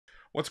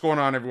What's going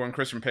on, everyone?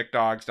 Chris from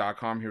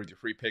Pickdawgz.com here with your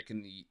free pick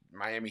in the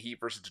Miami Heat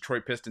versus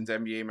Detroit Pistons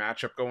NBA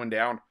matchup going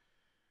down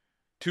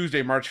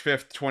Tuesday, March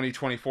 5th,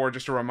 2024.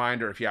 Just a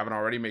reminder, if you haven't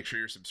already, make sure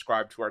you're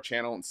subscribed to our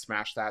channel and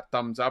smash that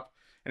thumbs up.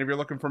 And if you're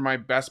looking for my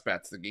best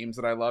bets, the games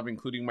that I love,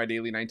 including my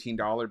daily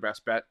 $19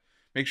 best bet,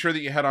 make sure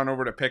that you head on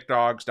over to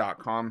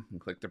Pickdawgz.com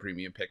and click the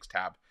Premium Picks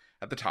tab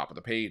at the top of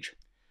the page.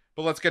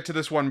 But let's get to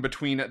this one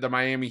between the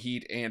Miami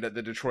Heat and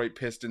the Detroit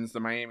Pistons. The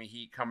Miami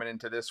Heat coming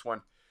into this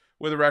one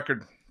with a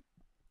record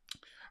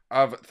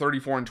of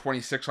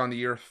 34-26 on the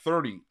year,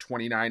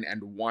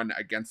 30-29-1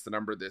 against the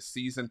number this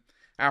season,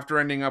 after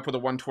ending up with a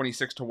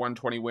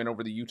 126-120 win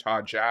over the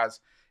Utah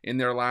Jazz in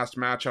their last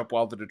matchup,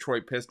 while the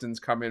Detroit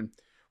Pistons come in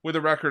with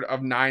a record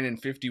of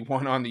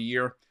 9-51 on the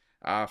year,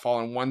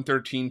 falling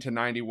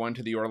 113-91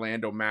 to the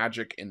Orlando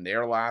Magic in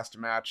their last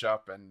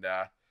matchup. And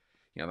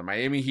the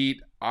Miami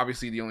Heat,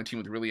 obviously the only team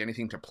with really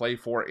anything to play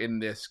for in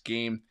this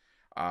game.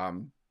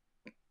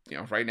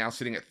 Right now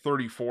sitting at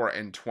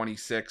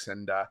 34-26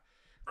 and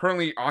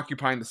currently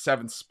occupying the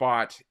 7th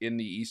spot in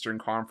the Eastern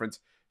Conference,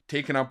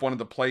 taking up one of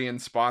the play-in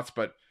spots,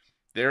 but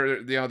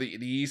the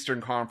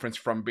Eastern Conference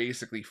from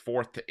basically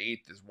 4th to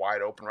 8th is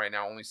wide open right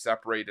now, only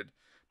separated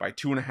by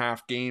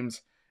 2.5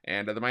 games.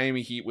 And the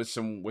Miami Heat with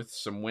some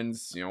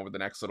wins, over the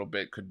next little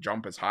bit, could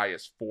jump as high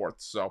as 4th.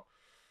 So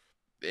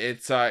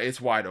it's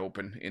wide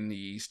open in the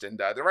East, and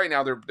right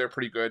now they're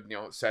pretty good,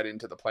 set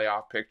into the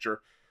playoff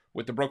picture,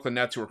 with the Brooklyn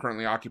Nets, who are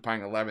currently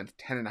occupying 11th,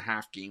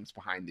 10.5 games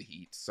behind the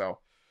Heat. So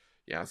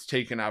yeah, it's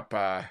taken up.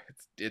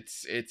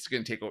 It's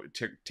going to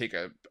take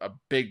a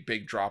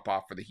big drop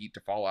off for the Heat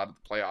to fall out of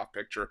the playoff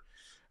picture.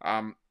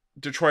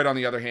 Detroit, on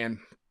the other hand,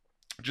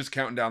 just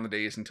counting down the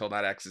days until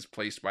that X is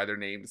placed by their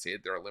name to say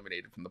that they're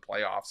eliminated from the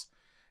playoffs.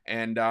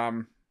 And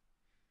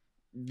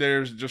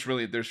there's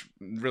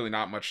really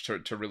not much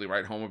to really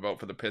write home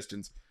about for the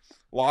Pistons.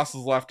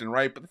 Losses left and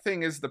right, but the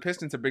thing is, the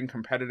Pistons have been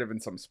competitive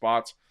in some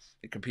spots.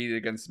 They competed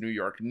against the New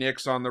York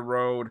Knicks on the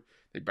road.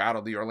 They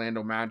battled the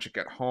Orlando Magic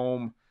at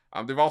home.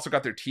 They've also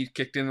got their teeth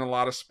kicked in a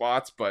lot of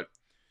spots, but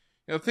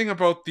the thing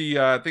about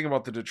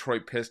the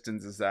Detroit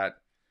Pistons is that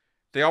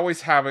they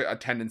always have a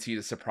tendency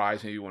to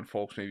surprise maybe when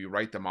folks maybe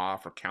write them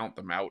off or count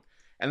them out.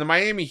 And the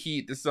Miami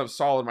Heat, this is a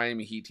solid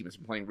Miami Heat team. Has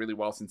been playing really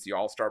well since the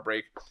All-Star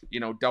break.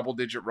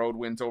 Double-digit road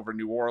wins over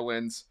New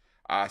Orleans,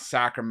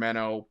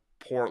 Sacramento,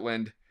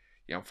 Portland.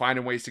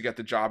 Finding ways to get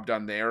the job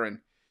done there, and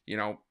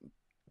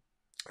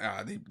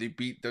they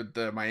beat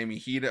the Miami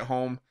Heat at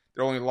home.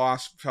 Their only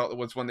loss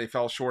was when they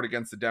fell short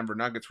against the Denver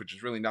Nuggets, which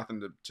is really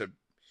nothing to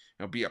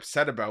be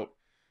upset about.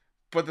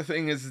 But the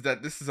thing is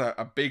that this is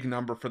a big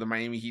number for the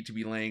Miami Heat to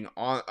be laying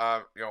on,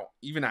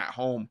 even at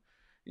home.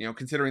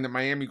 Considering that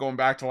Miami, going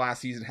back to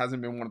last season,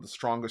 hasn't been one of the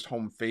strongest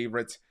home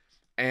favorites.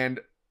 And,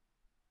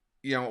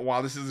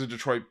 while this is a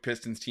Detroit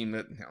Pistons team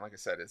that, like I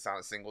said, it's not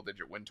a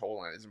single-digit win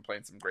total and isn't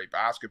playing some great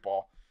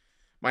basketball,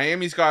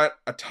 Miami's got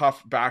a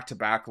tough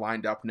back-to-back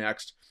lined up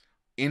next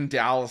in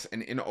Dallas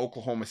and in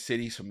Oklahoma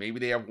City, so maybe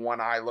they have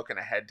one eye looking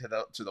ahead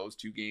to those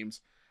two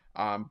games.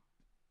 I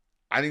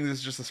think this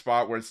is just a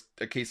spot where it's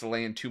a case of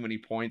laying too many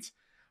points.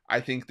 I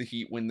think the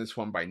Heat win this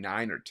one by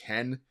 9 or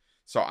 10.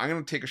 So I'm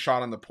going to take a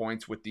shot on the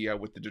points with the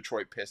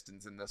Detroit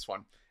Pistons in this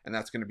one, and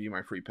that's going to be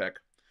my free pick.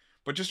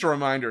 But just a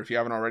reminder, if you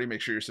haven't already,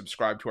 make sure you're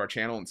subscribed to our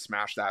channel and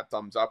smash that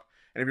thumbs up.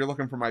 And if you're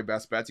looking for my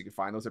best bets, you can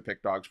find those at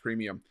Pickdawgz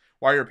Premium.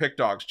 While you're at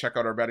Pickdawgz, check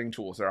out our betting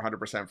tools. They're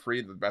 100%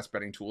 free. They're the best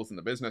betting tools in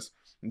the business,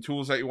 and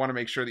tools that you want to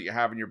make sure that you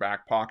have in your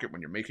back pocket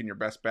when you're making your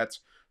best bets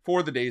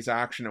for the day's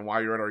action. And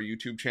while you're at our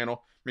YouTube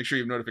channel, make sure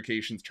you have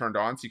notifications turned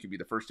on so you can be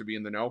the first to be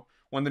in the know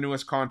when the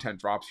newest content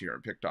drops here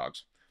at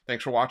Pickdawgz.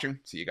 Thanks for watching.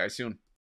 See you guys soon.